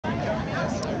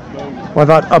Well, I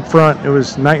thought up front it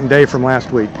was night and day from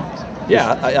last week.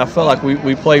 Yeah, I felt like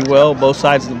we played well, both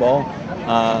sides of the ball.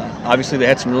 Obviously, they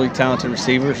had some really talented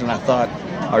receivers, and I thought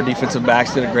our defensive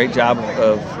backs did a great job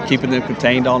of keeping them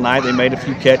contained all night. They made a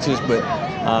few catches,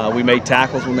 but we made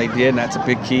tackles when they did, and that's a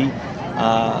big key.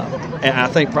 And I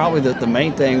think probably the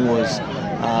main thing was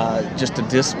just a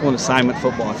disciplined assignment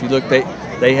football. If you look,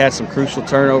 they had some crucial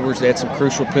turnovers. They had some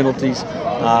crucial penalties.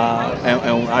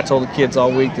 And I told the kids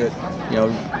all week that,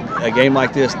 a game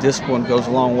like this, discipline goes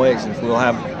a long ways. And if we'll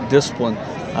have discipline,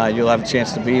 you'll have a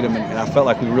chance to beat them. And I felt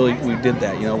like we did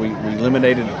that. We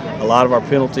eliminated a lot of our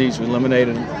penalties. We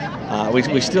eliminated.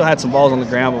 We still had some balls on the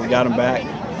ground, but we got them back.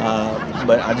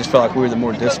 But I just felt like we were the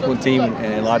more disciplined team,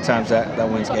 and a lot of times that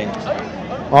wins games.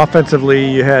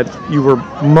 Offensively, you were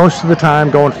most of the time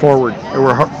going forward. There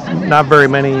were not very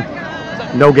many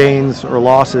no gains or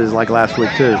losses like last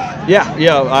week too. Yeah.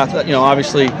 I thought,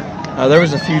 obviously there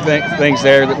was a few things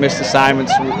there that missed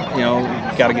assignments.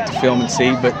 Got to get to film and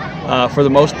see. But for the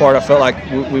most part, I felt like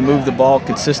we moved the ball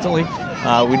consistently.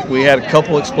 We had a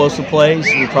couple explosive plays.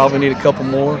 We probably need a couple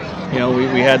more.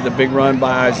 We had the big run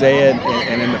by Izaiah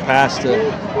and in the pass to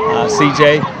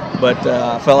CJ. But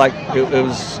I felt like it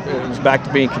was back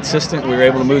to being consistent. We were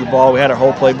able to move the ball. We had our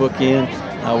whole playbook in.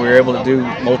 We were able to do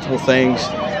multiple things,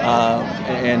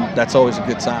 and that's always a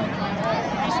good sign.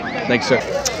 Thanks, sir.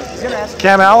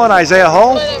 Cam Allen, Izaiah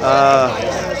Hull,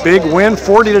 big win,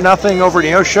 40-0 over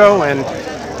Neosho. And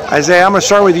Izaiah, I'm going to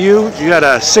start with you. You had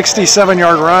a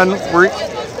 67-yard run.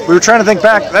 We were trying to think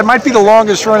back. That might be the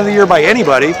longest run of the year by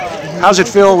anybody. How's it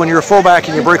feel when you're a fullback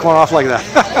and you break one off like that?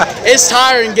 It's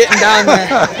tiring getting down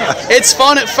there. It's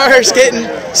fun at first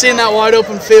seeing that wide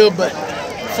open field, but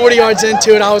 40 yards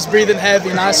into it, I was breathing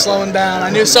heavy and I was slowing down. I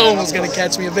knew someone was going to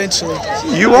catch me eventually.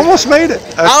 You almost made it.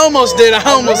 I almost did.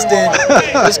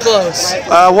 It was close.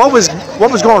 What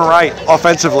was going right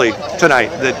offensively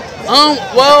tonight?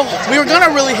 Well, we were going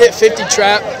to really hit 50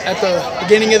 trap at the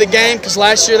beginning of the game because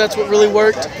last year that's what really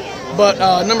worked.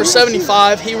 But number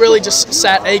 75, he really just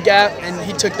sat a gap and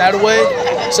he took that away.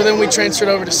 So then we transferred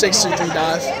over to 6-3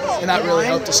 dive, and that really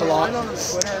helped us a lot.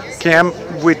 Cam,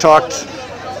 we talked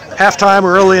halftime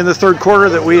or early in the third quarter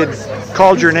that we had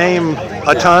called your name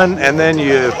a ton, and then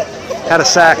you had a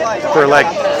sack for like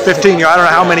 15 yards. I don't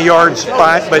know how many yards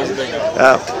by, but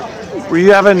were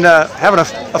you having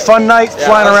a fun night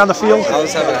flying around the field? I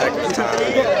was having a heck of a time.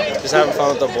 Just having fun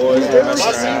with the boys, we were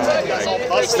messing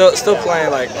around. Still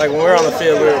playing like when we were on the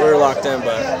field, we were locked in,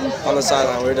 but on the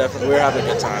sideline, we were having a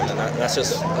good time, and that's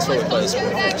what we play the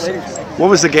sport for. So. What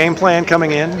was the game plan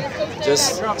coming in?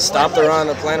 Just stop the run.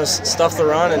 The plan was stuff the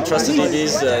run and trust the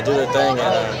DBs to do their thing,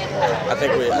 and I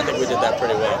think we did that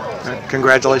pretty well. Right.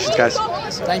 Congratulations, guys.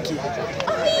 Thank you.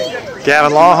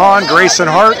 Gavin Lawhon, Grayson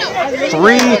Hart,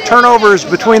 3 turnovers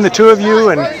between the two of you,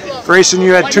 and Grayson,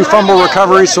 you had 2 fumble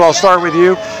recoveries, so I'll start with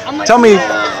you. Tell me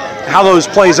how those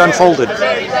plays unfolded.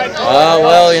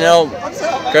 Well,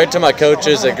 great to my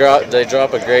coaches. They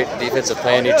drop a great defensive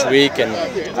plan each week, and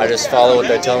I just follow what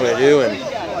they tell me to do, and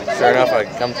sure enough, I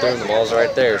come through and the ball's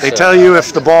right there. They tell you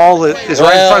if the ball is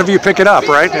right in front of you, pick it up,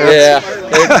 right? Yeah,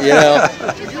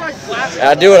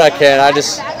 I do what I can. I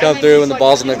just come through when the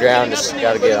ball's on the ground, just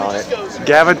got to get on it.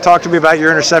 Gavin, talk to me about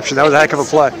your interception. That was a heck of a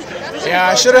play. Yeah,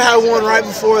 I should have had one right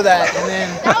before that, and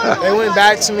then they went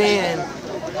back to me, and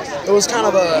it was kind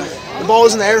of the ball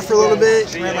was in the air for a little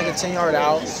bit, ran like a 10-yard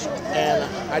out, and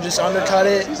I just undercut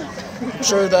it. I'm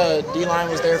sure the D-line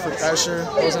was there for pressure.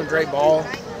 It wasn't a great ball.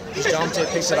 Just jumped it,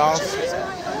 picked it off.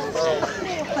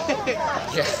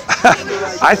 Yeah.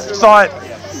 I thought,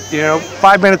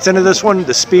 5 minutes into this one,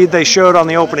 the speed they showed on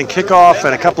the opening kickoff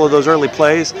and a couple of those early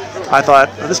plays, I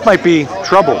thought this might be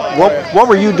trouble. What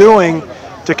were you doing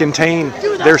to contain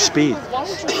their speed?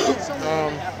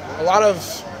 A lot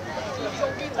of,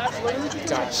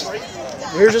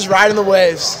 we were just riding the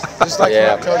waves, just like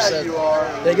what Coach said.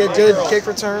 They get good kick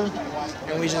return,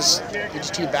 and we just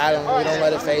keep battling. We don't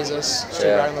let it phase us. Just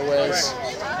keep riding the waves.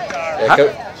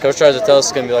 Yeah, Coach tries to tell us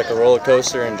it's going to be like a roller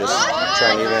coaster and just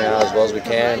try and even it out as well as we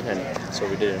can, and that's what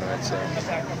we did tonight. So.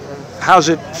 How's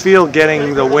it feel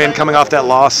getting the win coming off that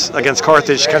loss against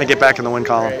Carthage, kind of get back in the win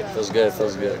column? Feels good,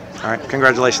 feels good. All right,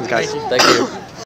 congratulations, guys. Thank you.